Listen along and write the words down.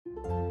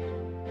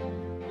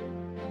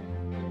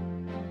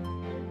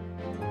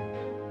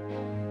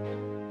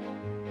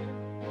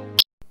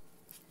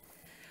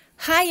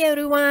Hi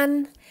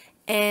everyone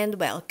and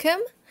welcome.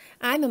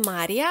 I'm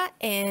Maria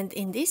and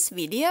in this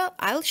video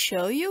I'll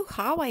show you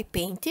how I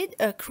painted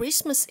a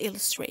Christmas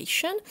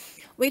illustration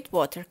with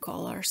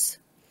watercolors.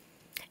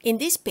 In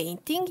this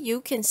painting you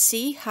can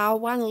see how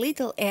one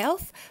little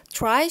elf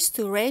tries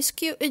to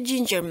rescue a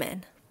ginger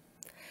man.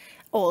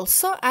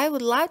 Also, I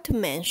would like to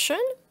mention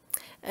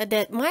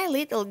that my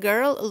little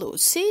girl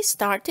Lucy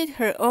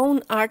started her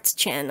own art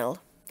channel.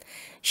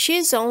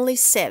 She's only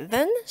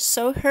 7,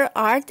 so her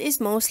art is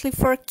mostly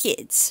for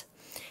kids.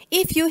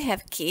 If you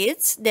have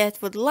kids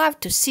that would love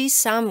to see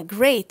some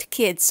great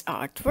kids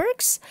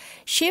artworks,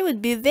 she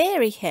would be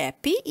very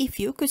happy if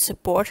you could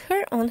support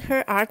her on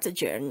her art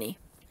journey.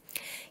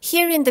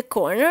 Here in the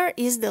corner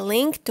is the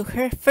link to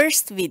her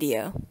first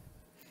video.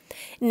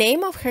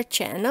 Name of her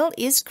channel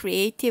is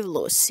Creative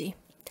Lucy.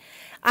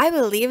 I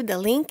will leave the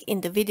link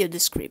in the video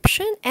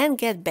description and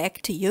get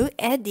back to you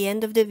at the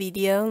end of the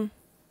video.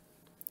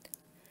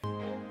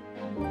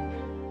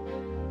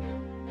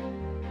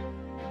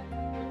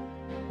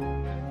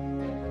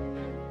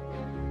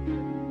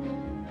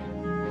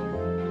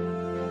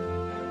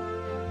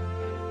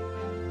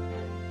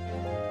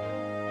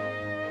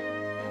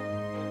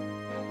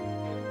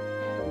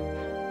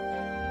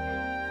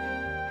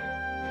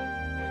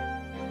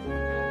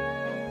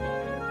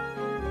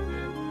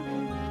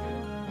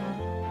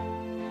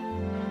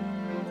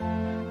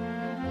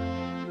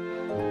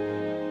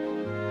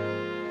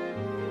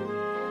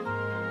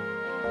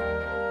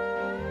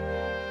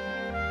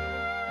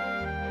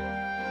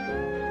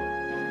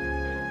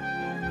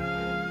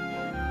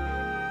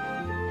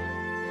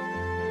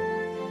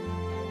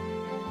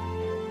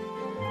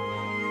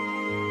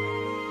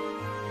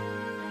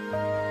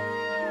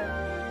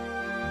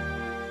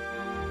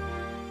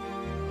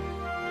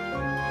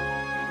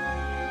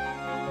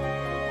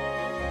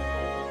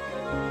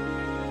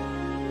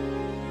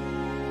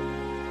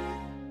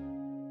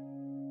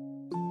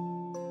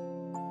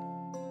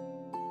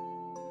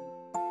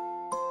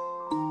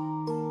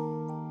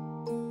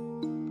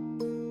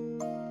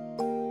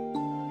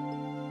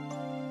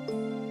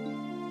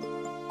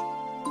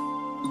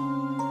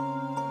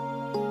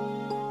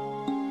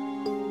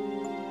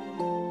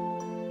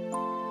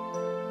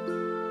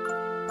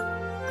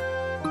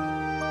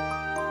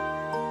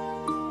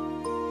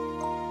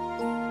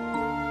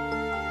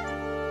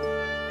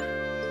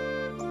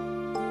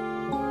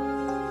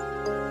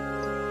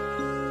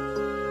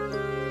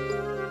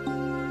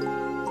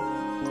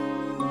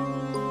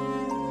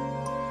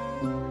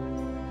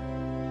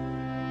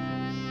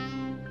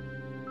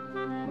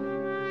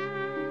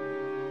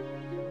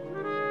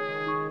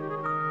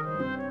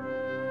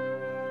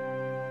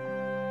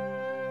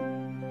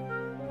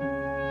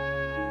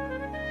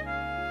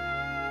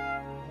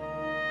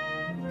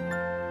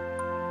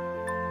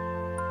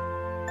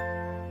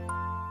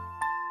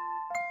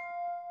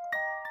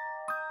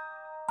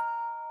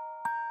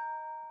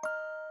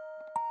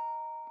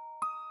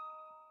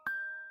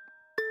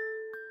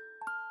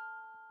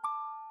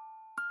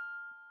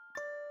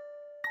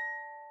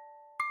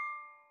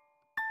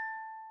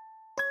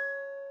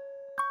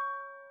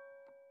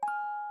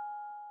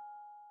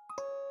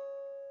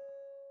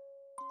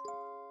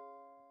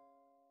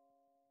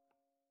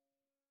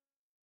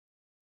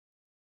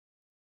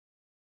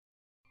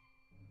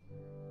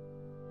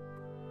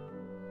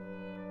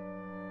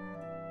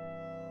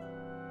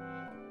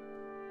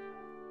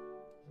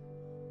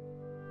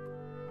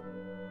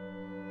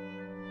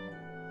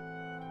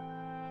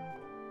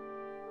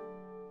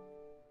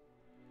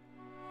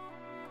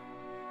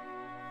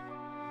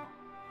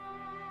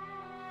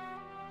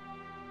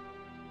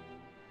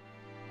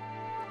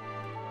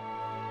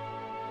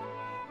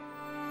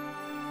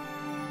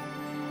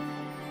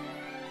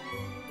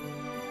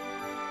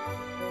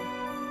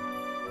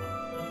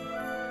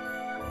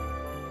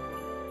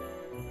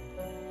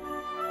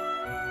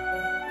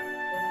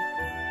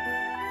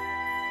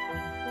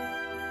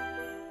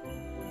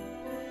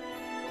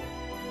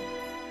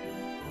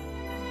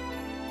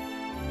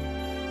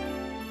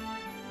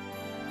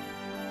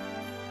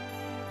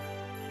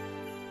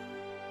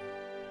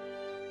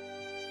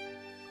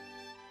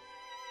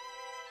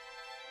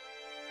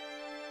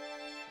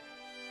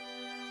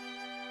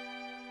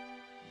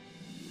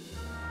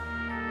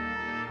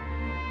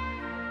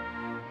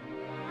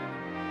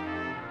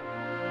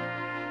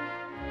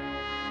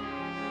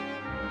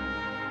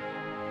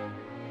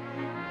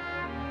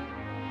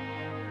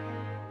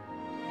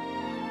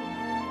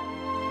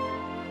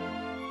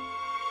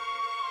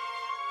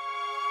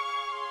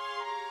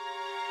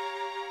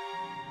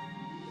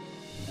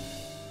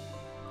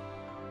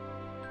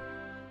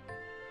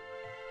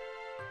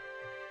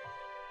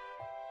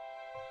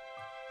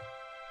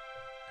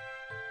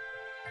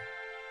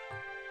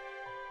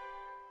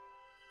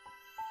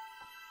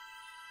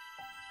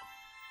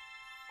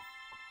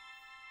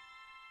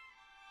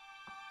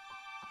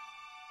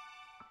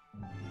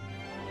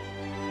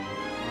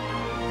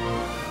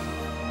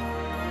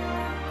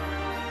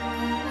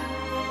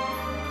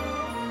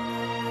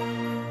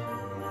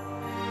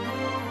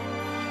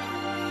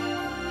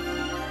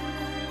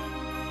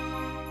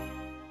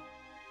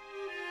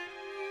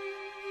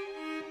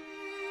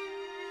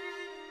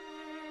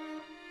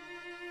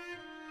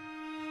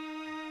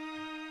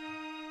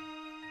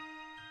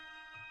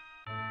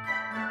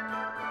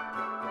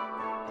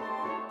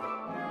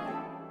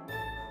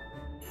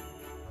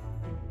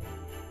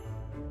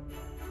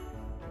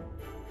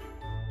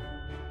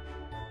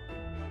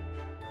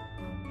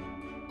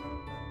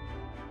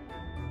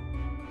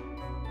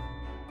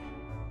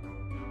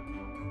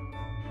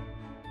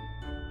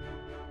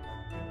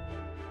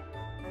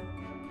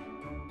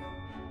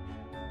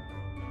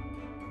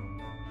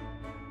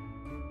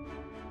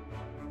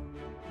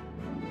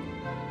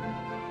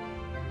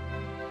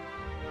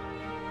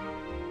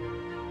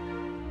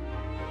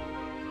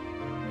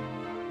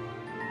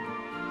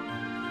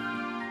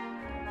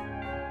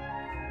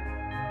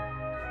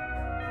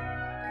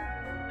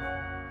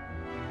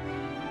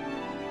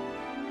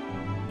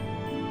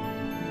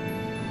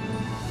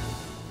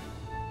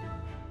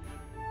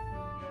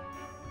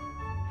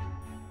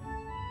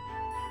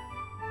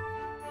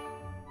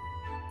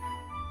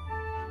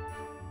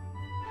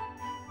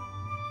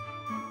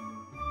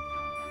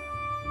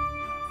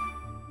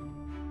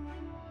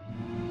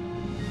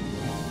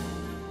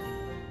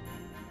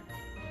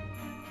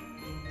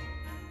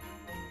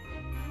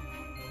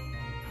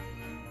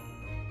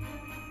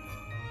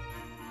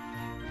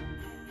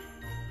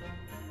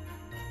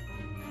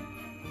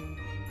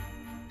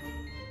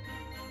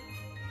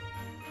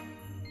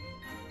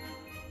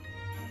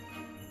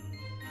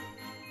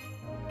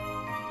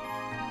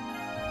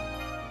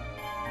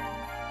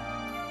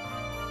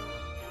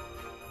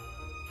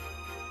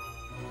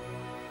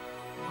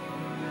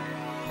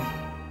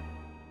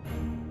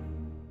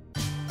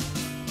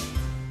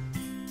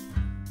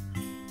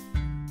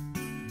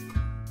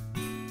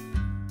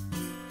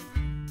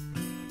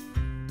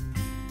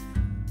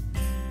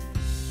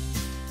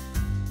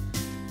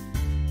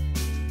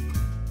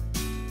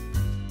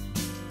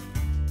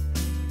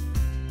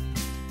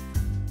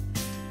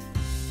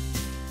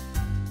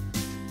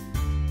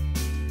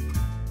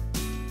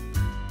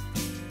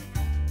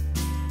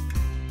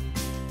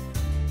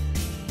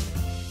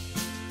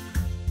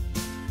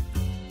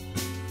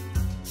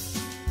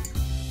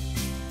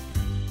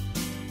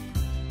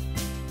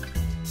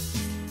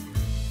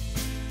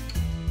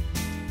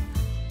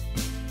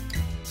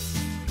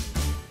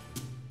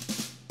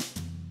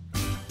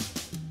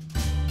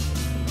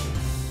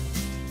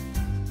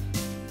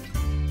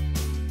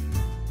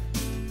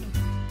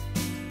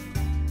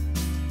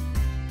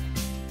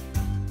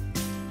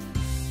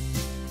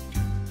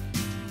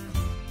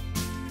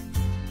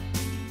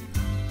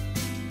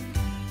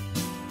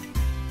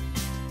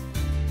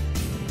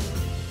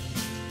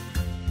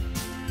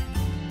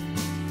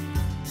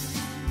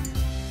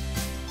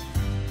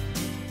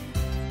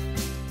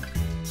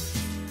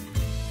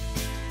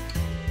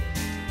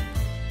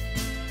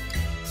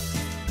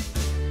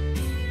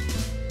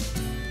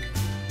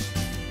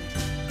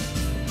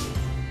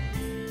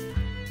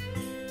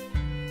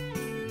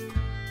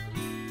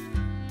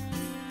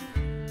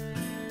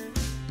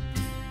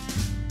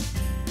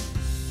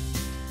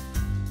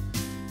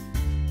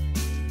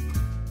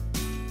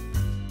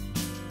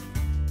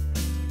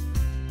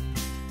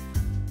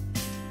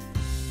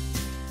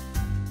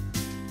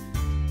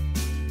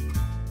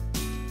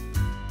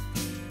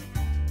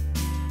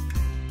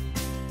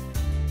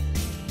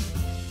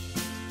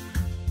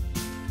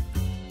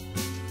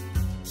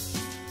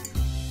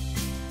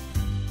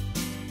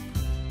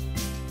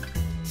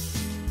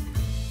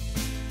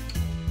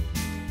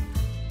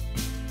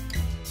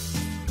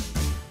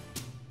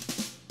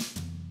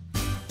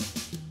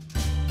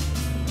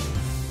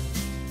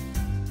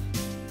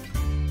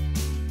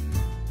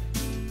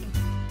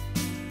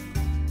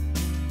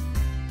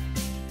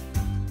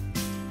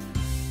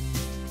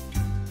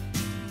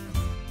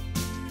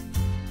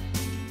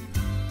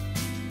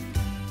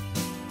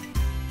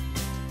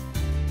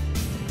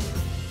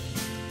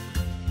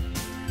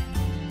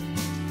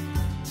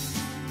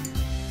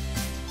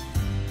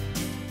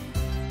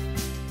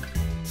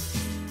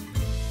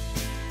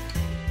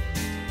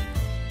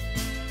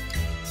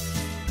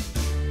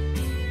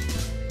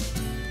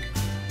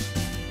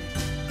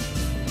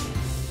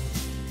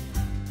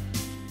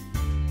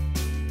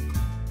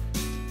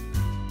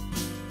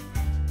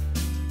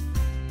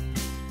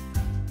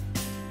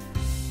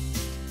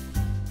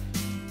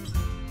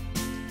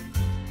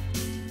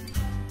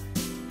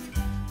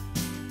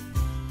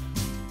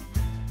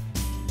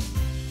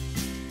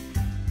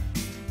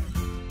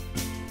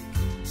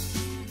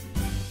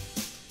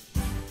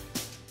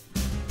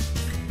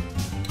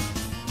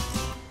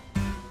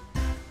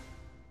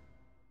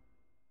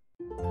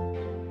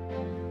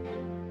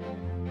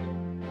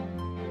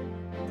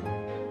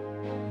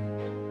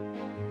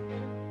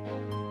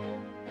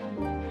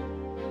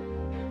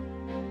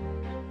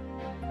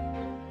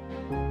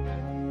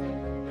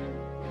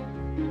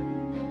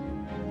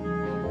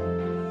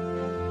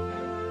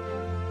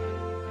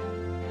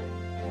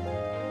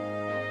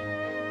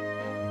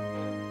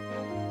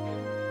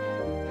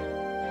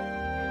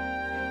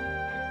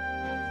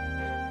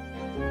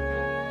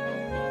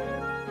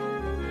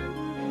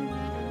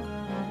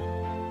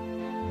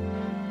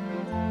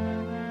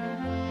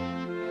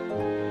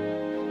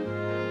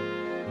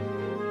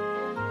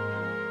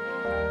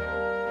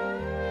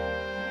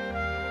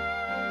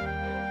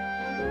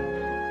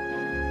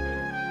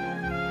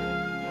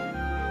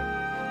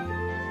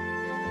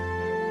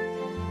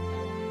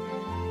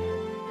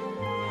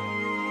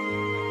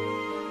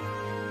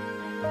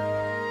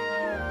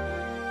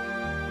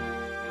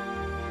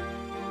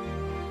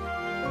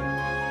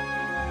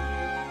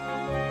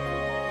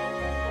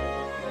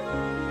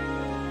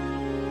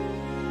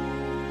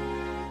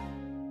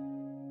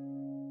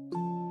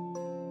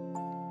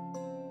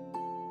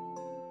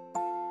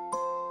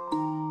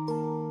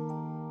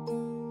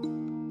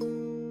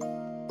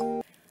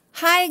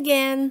 Hi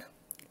again!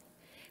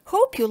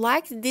 Hope you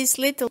liked this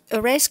little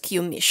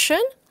rescue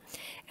mission.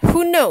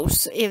 Who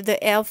knows if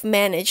the elf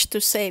managed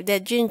to save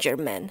that ginger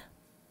man?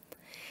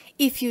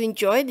 If you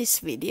enjoyed this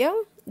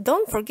video,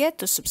 don't forget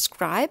to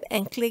subscribe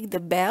and click the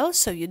bell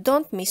so you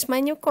don't miss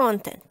my new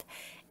content.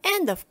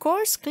 And of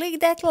course, click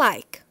that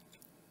like.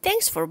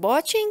 Thanks for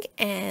watching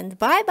and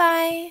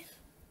bye-bye!